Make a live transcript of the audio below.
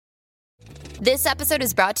This episode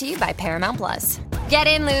is brought to you by Paramount Plus. Get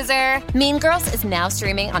in, loser! Mean Girls is now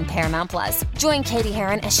streaming on Paramount Plus. Join Katie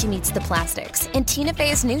Heron as she meets the plastics in Tina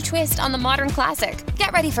Fey's new twist on the modern classic.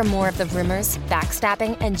 Get ready for more of the rumors,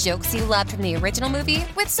 backstabbing, and jokes you loved from the original movie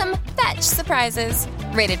with some fetch surprises.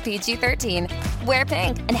 Rated PG-13. Wear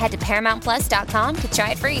pink and head to ParamountPlus.com to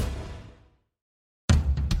try it free.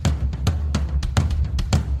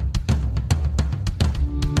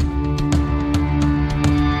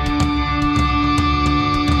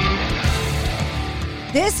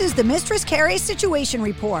 This is the Mistress Carrie Situation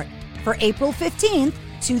Report for April 15th,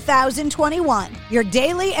 2021. Your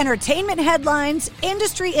daily entertainment headlines,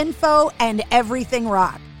 industry info, and everything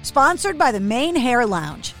rock. Sponsored by the Maine Hair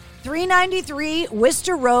Lounge, 393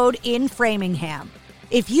 Worcester Road in Framingham.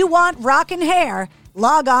 If you want rockin' hair,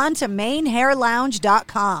 log on to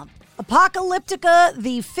mainhairlounge.com. Apocalyptica,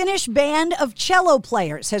 the Finnish band of cello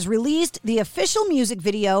players, has released the official music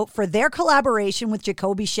video for their collaboration with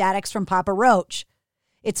Jacoby Shaddix from Papa Roach.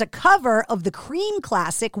 It's a cover of the Cream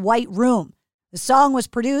classic, White Room. The song was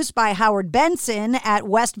produced by Howard Benson at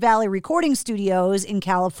West Valley Recording Studios in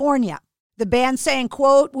California. The band saying,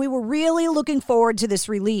 quote, "We were really looking forward to this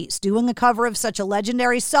release. Doing a cover of such a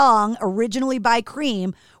legendary song, originally by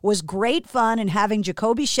Cream, was great fun, and having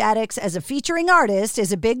Jacoby Shaddix as a featuring artist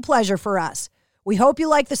is a big pleasure for us. We hope you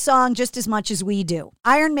like the song just as much as we do."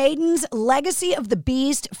 Iron Maiden's Legacy of the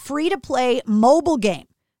Beast free-to-play mobile game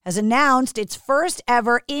has announced its first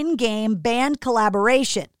ever in-game band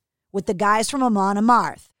collaboration with the guys from Amon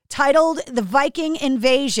Amarth. Titled The Viking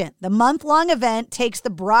Invasion, the month-long event takes the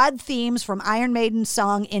broad themes from Iron Maiden's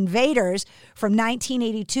song Invaders from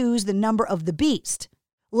 1982's The Number of the Beast.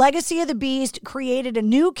 Legacy of the Beast created a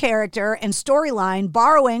new character and storyline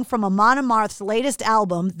borrowing from Amon Amarth's latest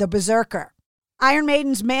album, The Berserker. Iron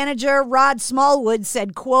Maiden's manager, Rod Smallwood,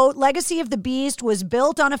 said, quote, "Legacy of the Beast was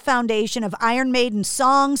built on a foundation of Iron Maiden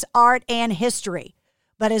songs, art, and history,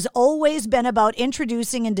 but has always been about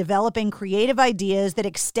introducing and developing creative ideas that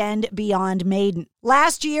extend beyond Maiden."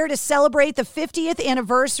 Last year, to celebrate the 50th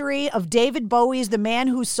anniversary of David Bowie's The Man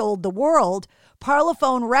Who Sold the World,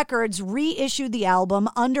 Parlophone Records reissued the album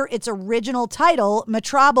under its original title,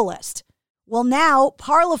 Metropolis. Well, now,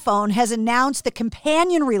 Parlophone has announced the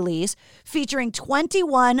companion release featuring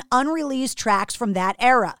 21 unreleased tracks from that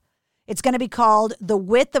era. It's going to be called The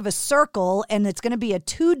Width of a Circle, and it's going to be a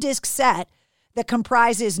 2-disc set that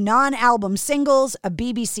comprises non-album singles, a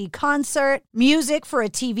BBC concert, music for a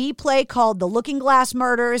TV play called The Looking Glass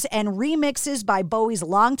Murders, and remixes by Bowie's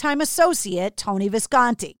longtime associate, Tony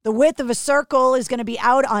Visconti. The Width of a Circle is going to be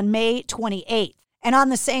out on May 28th. And on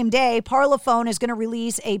the same day, Parlophone is going to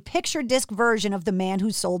release a picture disc version of The Man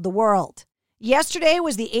Who Sold the World. Yesterday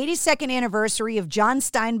was the 82nd anniversary of John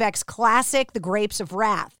Steinbeck's classic, The Grapes of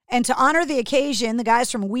Wrath. And to honor the occasion, the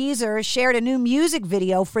guys from Weezer shared a new music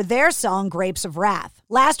video for their song, Grapes of Wrath.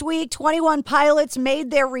 Last week, 21 Pilots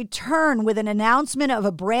made their return with an announcement of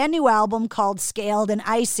a brand new album called Scaled and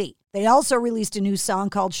Icy. They also released a new song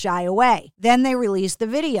called Shy Away. Then they released the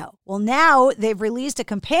video. Well, now they've released a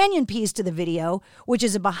companion piece to the video, which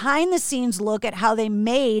is a behind-the-scenes look at how they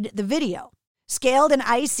made the video. Scaled and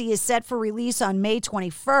Icy is set for release on May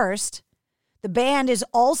 21st. The band is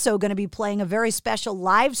also going to be playing a very special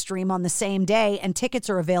live stream on the same day, and tickets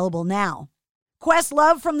are available now.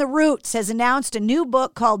 Questlove from The Roots has announced a new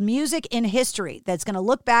book called Music in History that's going to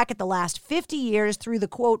look back at the last 50 years through the,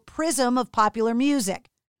 quote, prism of popular music.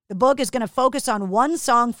 The book is going to focus on one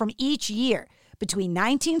song from each year between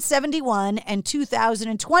 1971 and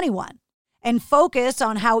 2021 and focus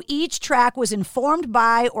on how each track was informed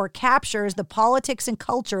by or captures the politics and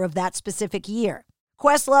culture of that specific year.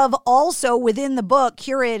 Questlove also, within the book,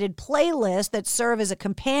 curated playlists that serve as a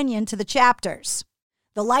companion to the chapters.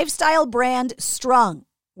 The lifestyle brand Strung,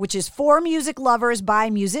 which is for music lovers by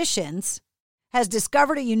musicians, has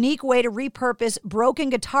discovered a unique way to repurpose broken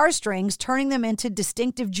guitar strings, turning them into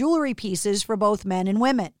distinctive jewelry pieces for both men and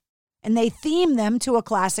women. And they theme them to a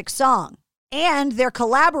classic song. And they're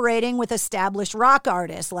collaborating with established rock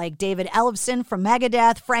artists like David Ellefson from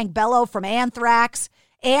Megadeth, Frank Bello from Anthrax,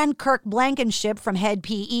 and Kirk Blankenship from Head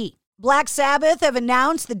PE. Black Sabbath have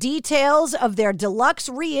announced the details of their deluxe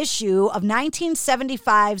reissue of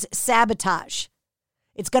 1975's Sabotage.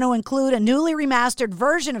 It's going to include a newly remastered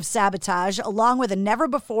version of Sabotage along with a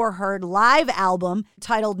never-before-heard live album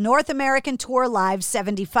titled North American Tour Live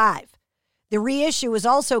 75. The reissue is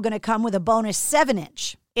also going to come with a bonus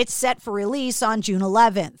 7-inch. It's set for release on June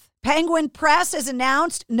 11th. Penguin Press has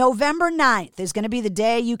announced November 9th is going to be the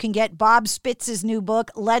day you can get Bob Spitz's new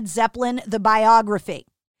book, Led Zeppelin, The Biography.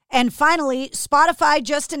 And finally, Spotify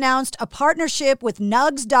just announced a partnership with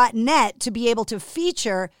Nugs.net to be able to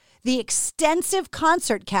feature the extensive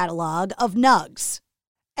concert catalog of Nugs.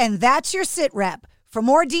 And that's your Sit Rep. For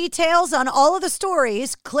more details on all of the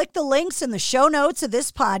stories, click the links in the show notes of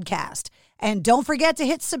this podcast. And don't forget to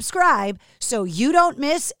hit subscribe so you don't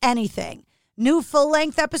miss anything. New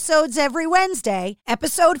full-length episodes every Wednesday.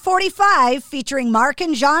 Episode 45, featuring Mark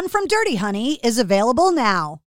and John from Dirty Honey, is available now.